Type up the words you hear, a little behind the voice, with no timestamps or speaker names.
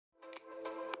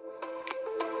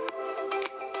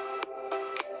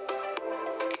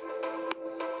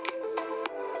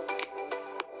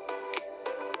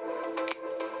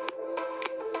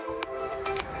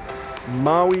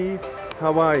Maui,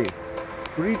 Hawaii.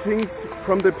 Greetings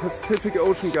from the Pacific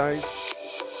Ocean, guys.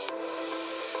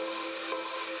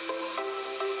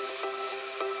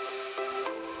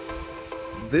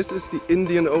 This is the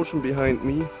Indian Ocean behind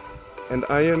me, and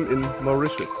I am in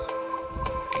Mauritius.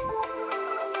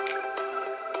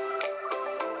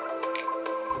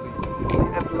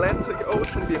 The Atlantic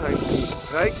Ocean behind me,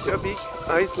 Reykjavik,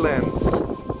 Iceland.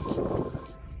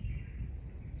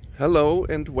 Hello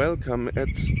and welcome at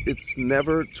It's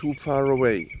Never Too Far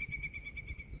Away.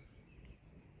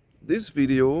 This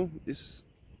video is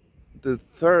the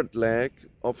third leg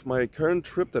of my current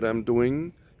trip that I'm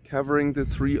doing, covering the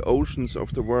three oceans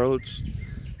of the world: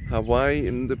 Hawaii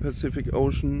in the Pacific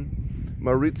Ocean,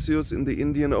 Mauritius in the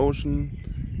Indian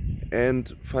Ocean,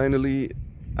 and finally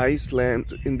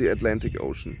Iceland in the Atlantic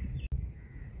Ocean.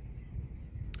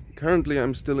 Currently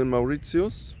I'm still in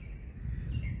Mauritius,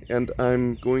 and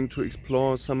I'm going to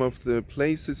explore some of the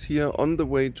places here on the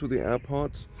way to the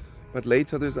airport. But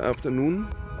later this afternoon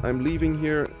I'm leaving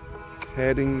here,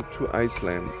 heading to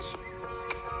Iceland.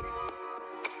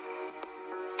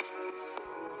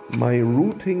 My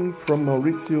routing from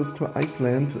Mauritius to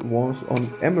Iceland was on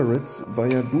Emirates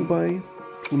via Dubai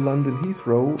to London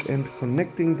Heathrow and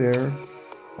connecting there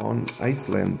on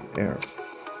Iceland Air.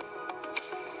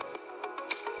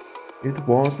 It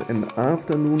was an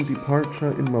afternoon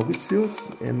departure in Mauritius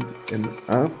and an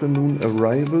afternoon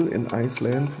arrival in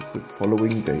Iceland the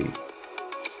following day.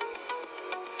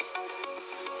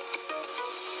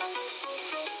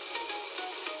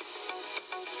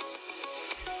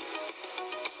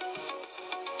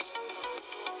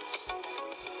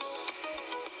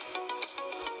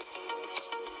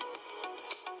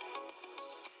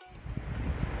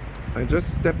 I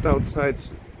just stepped outside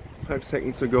 5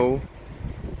 seconds ago.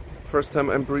 First time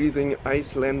I'm breathing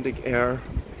Icelandic air.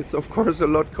 It's of course a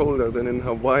lot colder than in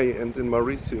Hawaii and in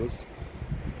Mauritius.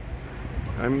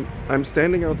 I'm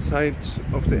standing outside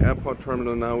of the airport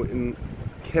terminal now in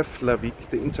Keflavik,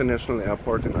 the international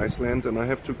airport in Iceland, and I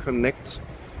have to connect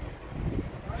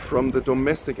from the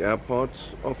domestic airport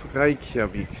of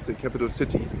Reykjavik, the capital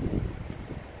city.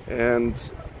 And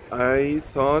I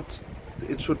thought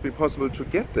it should be possible to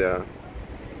get there,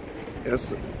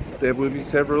 as there will be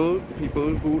several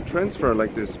people who transfer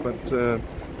like this, but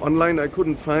online I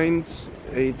couldn't find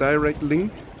a direct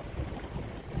link.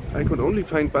 I could only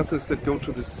find buses that go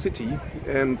to the city,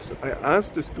 and I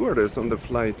asked the stewardess on the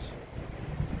flight,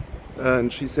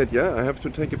 and she said, yeah, I have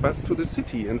to take a bus to the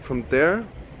city, and from there,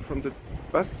 from the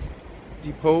bus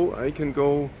depot, I can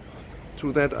go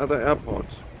to that other airport.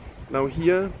 Now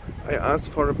here I asked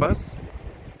for a bus,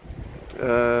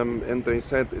 and they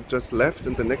said it just left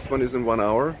and the next one is in 1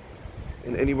 hour.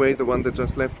 And anyway, the one that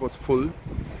just left was full.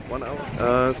 1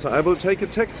 hour. So I will take a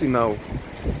taxi now.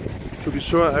 To be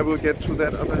sure, I will get to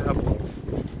that other airport.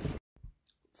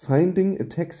 Finding a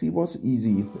taxi was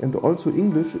easy, and also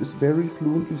English is very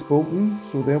fluently spoken,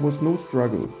 so there was no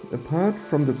struggle, apart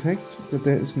from the fact that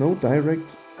there is no direct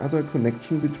other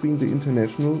connection between the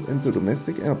international and the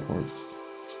domestic airports.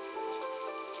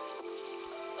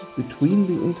 Between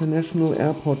the international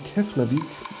airport Keflavik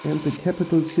and the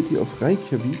capital city of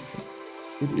Reykjavik,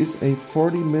 it is a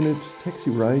 40-minute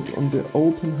taxi ride on the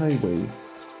open highway.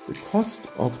 The cost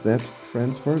of that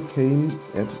transfer came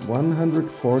at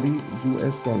 $140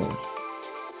 US.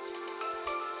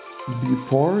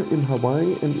 Before, in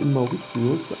Hawaii and in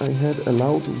Mauritius, I had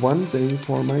allowed 1 day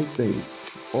for my stays.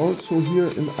 Also here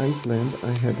in Iceland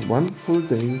I had 1 full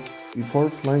day before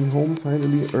flying home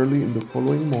finally early in the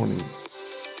following morning.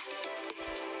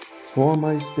 For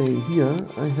my stay here,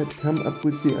 I had come up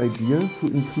with the idea to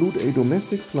include a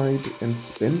domestic flight and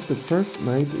spend the first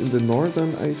night in the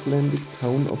northern Icelandic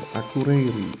town of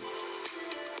Akureyri.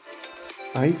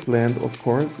 Iceland, of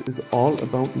course, is all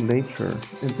about nature,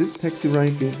 and this taxi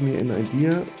ride gave me an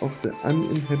idea of the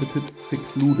uninhabited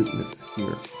secludedness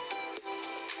here.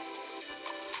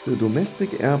 The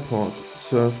domestic airport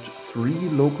served 3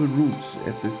 local routes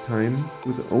at this time,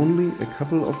 with only a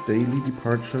couple of daily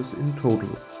departures in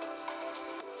total.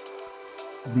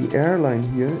 The airline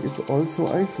here is also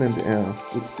Iceland Air,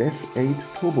 with Dash 8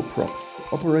 turboprops,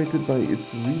 operated by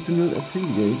its regional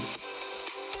affiliate,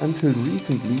 until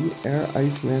recently Air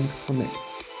Iceland Connect.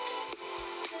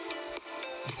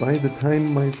 By the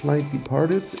time my flight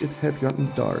departed, it had gotten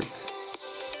dark.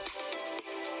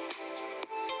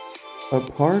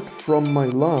 Apart from my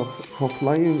love for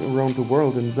flying around the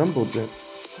world in jumbo jets,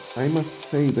 I must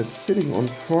say that sitting on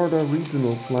shorter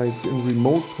regional flights in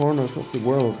remote corners of the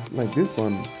world, like this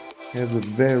one, has a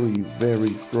very,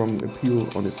 very strong appeal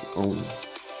on its own.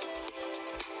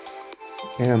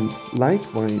 And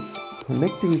likewise,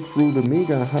 connecting through the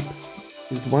mega hubs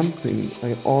is one thing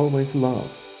I always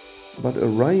love, but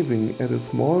arriving at a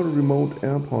small remote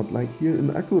airport like here in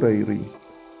Akureyri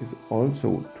is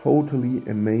also totally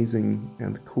amazing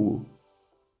and cool.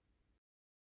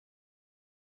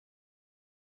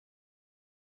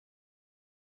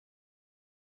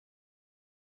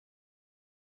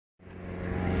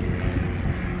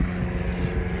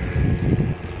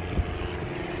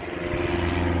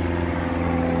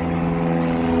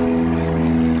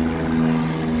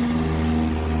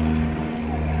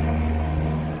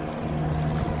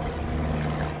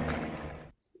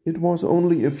 It was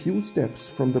only a few steps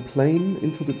from the plane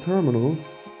into the terminal,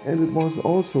 and it was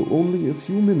also only a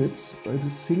few minutes by the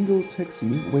single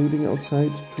taxi waiting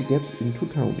outside to get into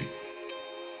town.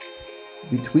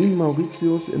 Between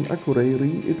Mauritius and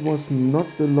Akureyri, it was not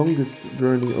the longest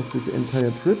journey of this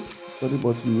entire trip, but it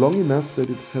was long enough that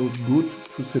it felt good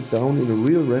to sit down in a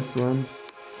real restaurant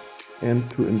and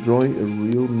to enjoy a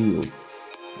real meal.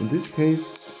 In this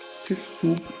case, fish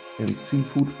soup and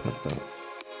seafood pasta.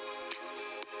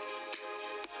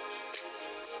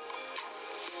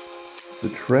 The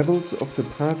travels of the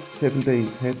past 7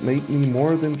 days had made me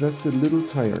more than just a little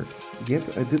tired,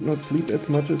 yet I did not sleep as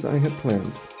much as I had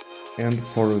planned, and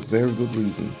for a very good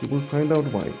reason. You will find out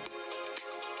why.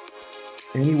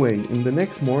 Anyway, in the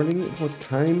next morning it was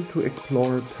time to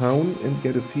explore town and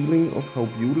get a feeling of how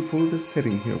beautiful the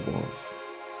setting here was.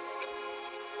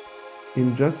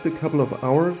 In just a couple of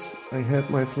hours I had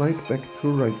my flight back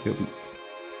to Reykjavik.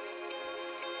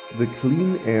 The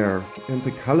clean air and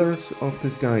the colors of the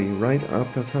sky right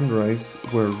after sunrise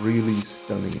were really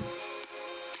stunning.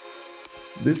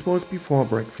 This was before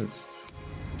breakfast,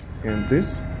 and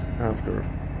this after.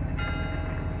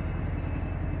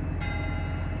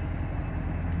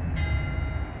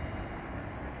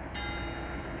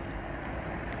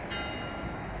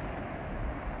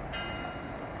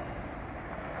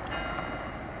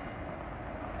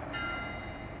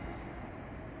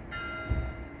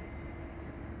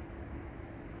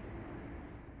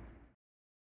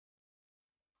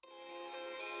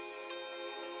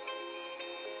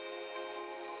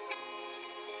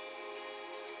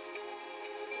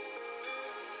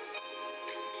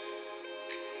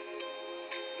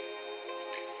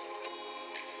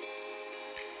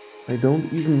 I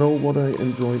don't even know what I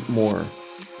enjoyed more,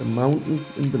 the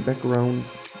mountains in the background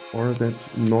or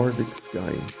that Nordic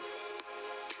sky.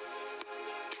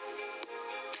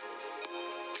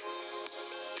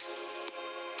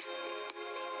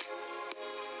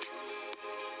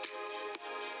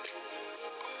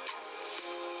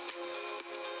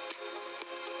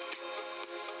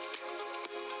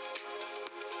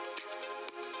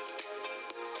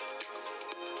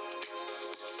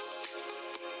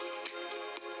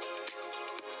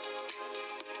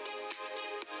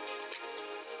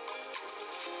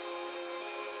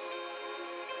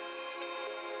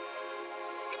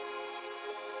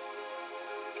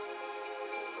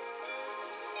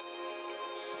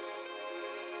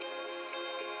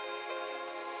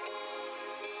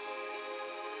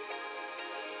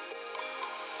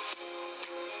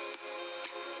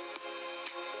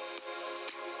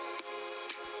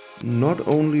 Not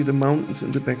only the mountains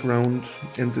in the background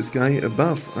and the sky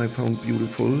above I found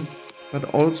beautiful,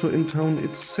 but also in town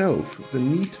itself, the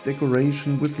neat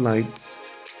decoration with lights,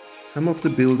 some of the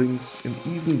buildings and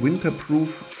even winterproof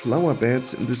flower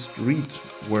beds in the street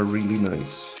were really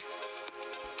nice.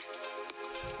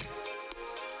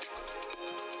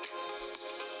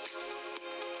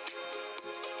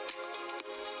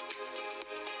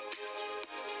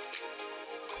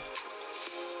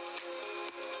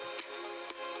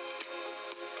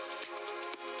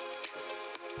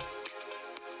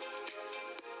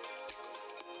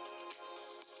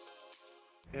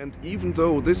 And even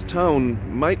though this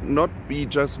town might not be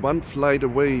just one flight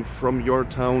away from your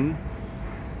town,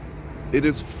 it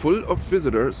is full of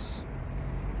visitors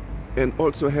and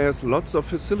also has lots of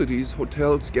facilities,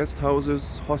 hotels, guest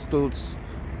houses, hostels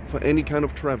for any kind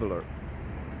of traveler.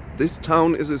 This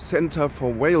town is a center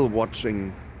for whale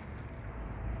watching.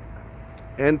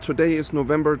 And today is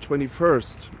November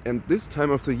 21st, and this time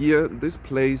of the year this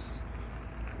place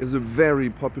is a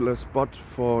very popular spot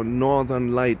for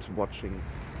northern light watching.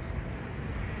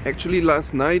 Actually,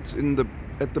 last night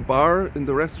at the bar in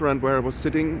the restaurant where I was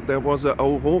sitting, there was an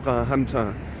aurora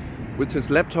hunter with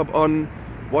his laptop on,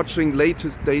 watching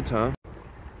latest data.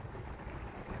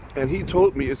 And he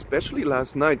told me, especially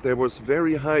last night, there was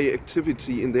very high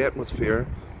activity in the atmosphere,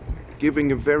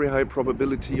 giving a very high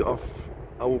probability of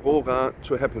aurora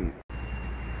to happen.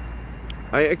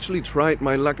 I actually tried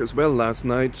my luck as well last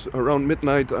night. Around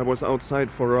midnight I was outside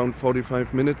for around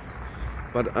 45 minutes,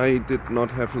 but I did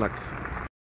not have luck.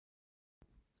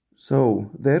 So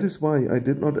that is why I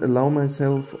did not allow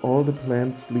myself all the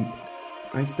planned sleep.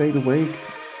 I stayed awake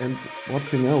and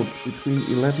watching out between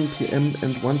 11 p.m.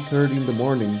 and 1:30 in the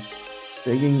morning,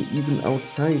 staying even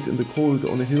outside in the cold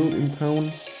on a hill in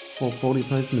town for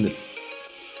 45 minutes.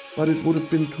 But it would have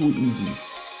been too easy.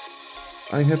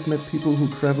 I have met people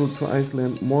who traveled to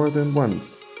Iceland more than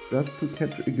once just to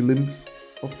catch a glimpse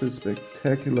of the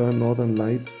spectacular northern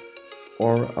light,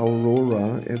 or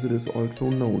aurora as it is also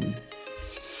known.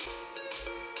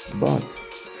 But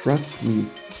trust me,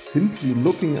 simply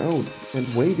looking out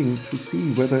and waiting to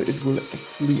see whether it will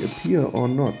actually appear or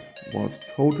not was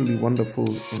totally wonderful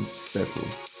and special.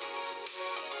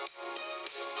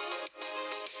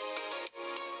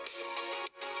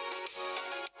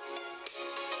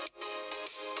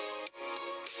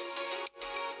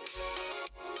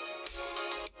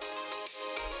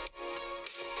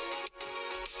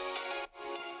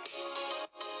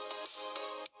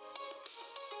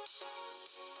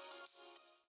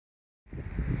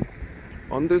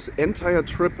 On this entire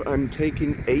trip I'm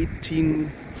taking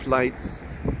 18 flights,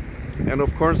 and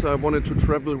of course I wanted to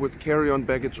travel with carry-on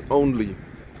baggage only.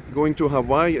 Going to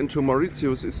Hawaii and to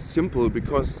Mauritius is simple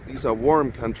because these are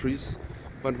warm countries,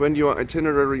 but when your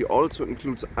itinerary also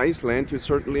includes Iceland, you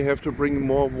certainly have to bring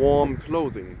more warm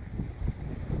clothing.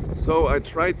 So I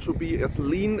tried to be as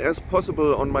lean as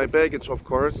possible on my baggage, of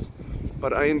course,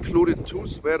 but I included 2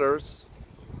 sweaters.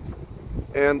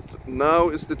 And now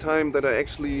is the time that I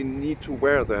actually need to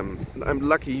wear them. And I'm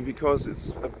lucky because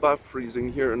it's above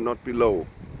freezing here and not below.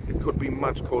 It could be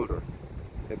much colder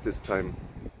at this time.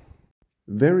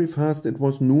 Very fast it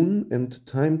was noon and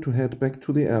time to head back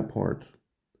to the airport.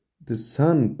 The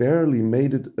sun barely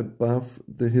made it above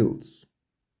the hills.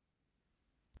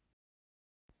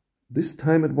 This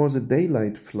time it was a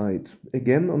daylight flight,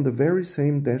 again on the very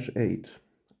same Dash 8.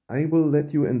 I will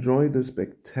let you enjoy the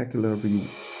spectacular view.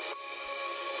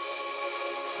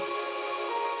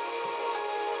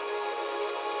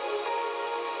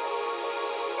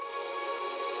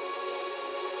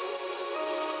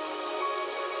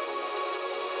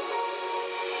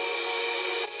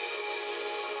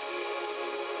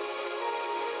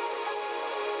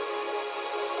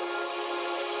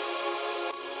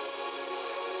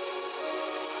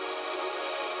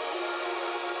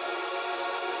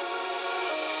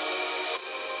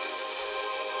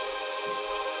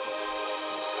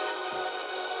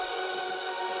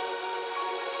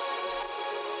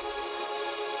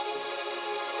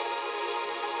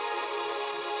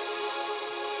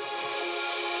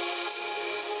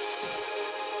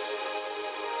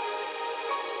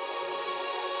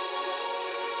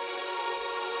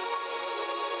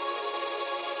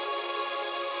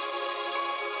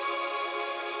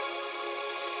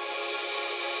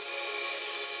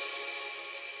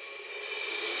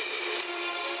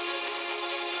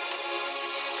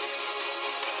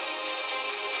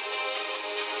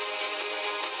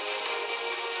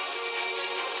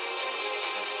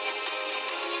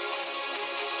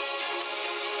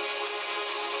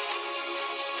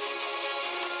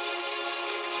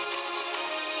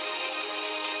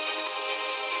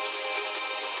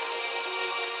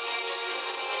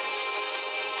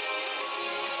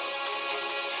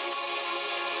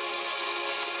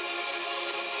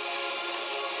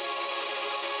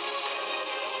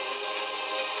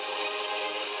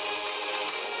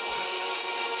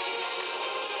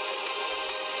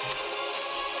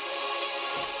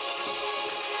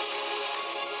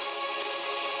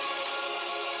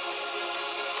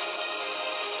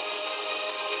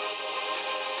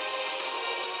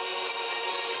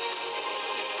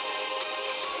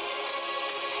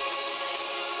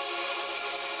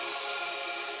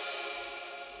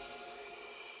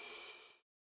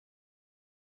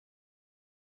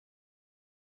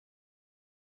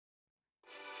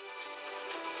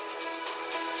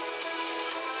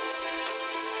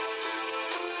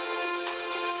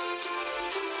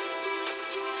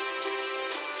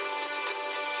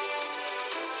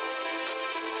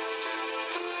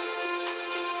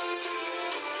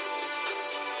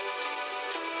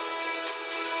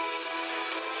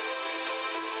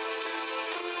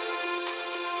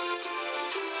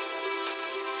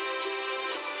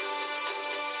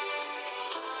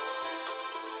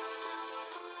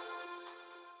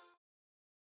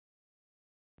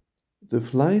 The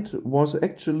flight was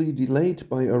actually delayed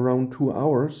by around 2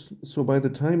 hours, so by the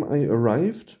time I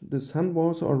arrived, the sun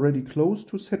was already close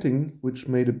to setting, which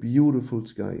made a beautiful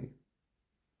sky.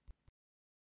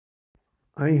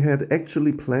 I had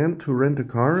actually planned to rent a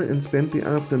car and spend the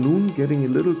afternoon getting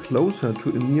a little closer to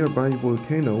a nearby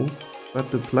volcano,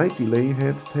 but the flight delay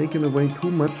had taken away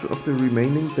too much of the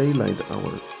remaining daylight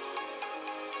hours.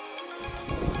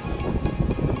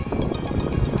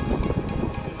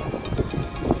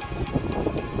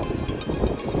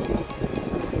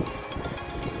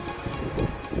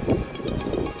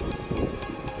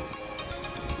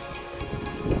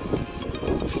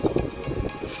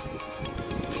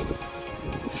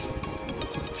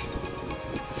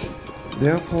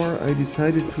 Therefore, I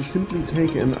decided to simply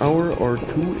take an hour or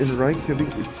two in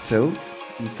Reykjavik itself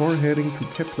before heading to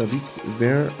Keflavik,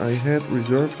 where I had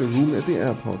reserved a room at the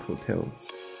airport hotel.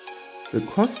 The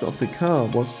cost of the car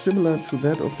was similar to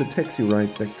that of the taxi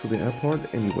ride back to the airport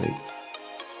anyway.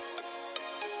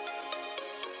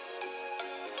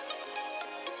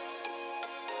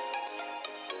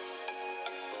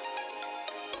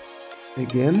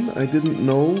 Again, I didn't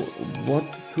know what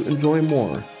to enjoy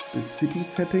more, the city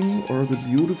setting or the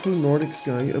beautiful Nordic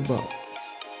sky above.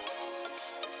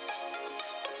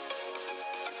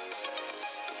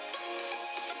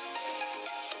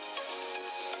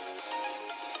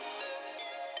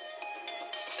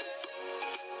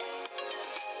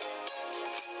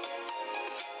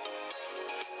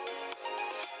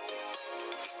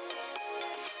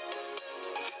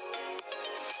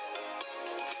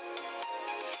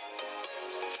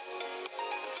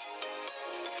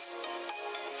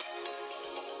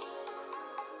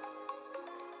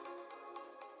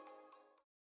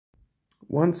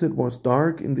 Once it was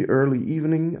dark in the early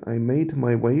evening, I made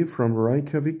my way from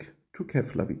Reykjavik to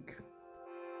Keflavik.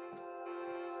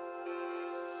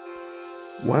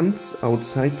 Once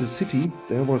outside the city,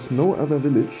 there was no other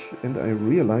village, and I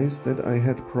realized that I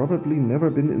had probably never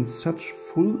been in such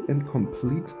full and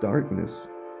complete darkness.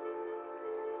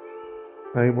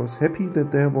 I was happy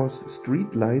that there was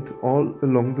street light all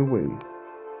along the way.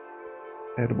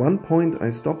 At one point I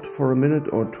stopped for a minute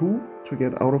or two to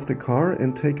get out of the car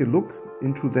and take a look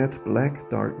into that black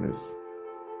darkness.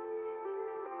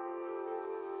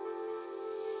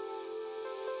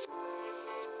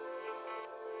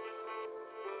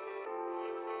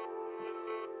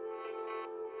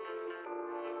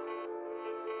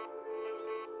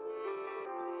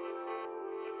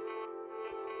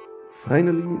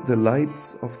 Finally, the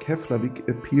lights of Keflavik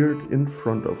appeared in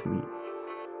front of me.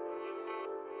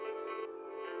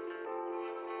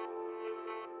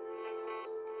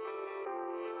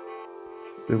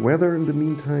 The weather in the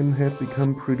meantime had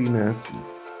become pretty nasty.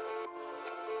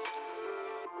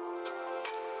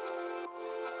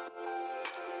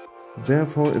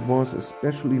 Therefore, it was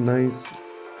especially nice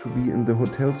to be in the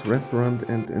hotel's restaurant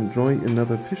and enjoy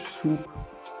another fish soup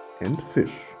and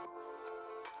fish.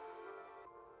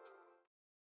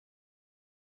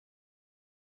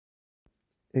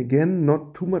 Again,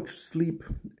 not too much sleep,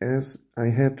 as I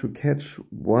had to catch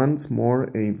once more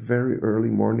a very early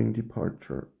morning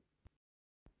departure.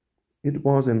 It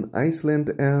was an Iceland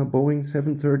Air Boeing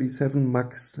 737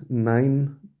 MAX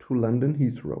 9 to London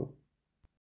Heathrow.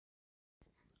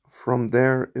 From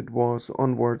there it was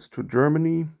onwards to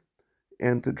Germany,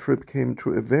 and the trip came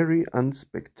to a very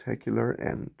unspectacular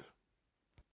end.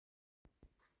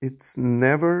 It's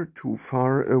never too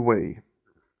far away.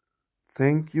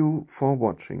 Thank you for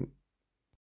watching.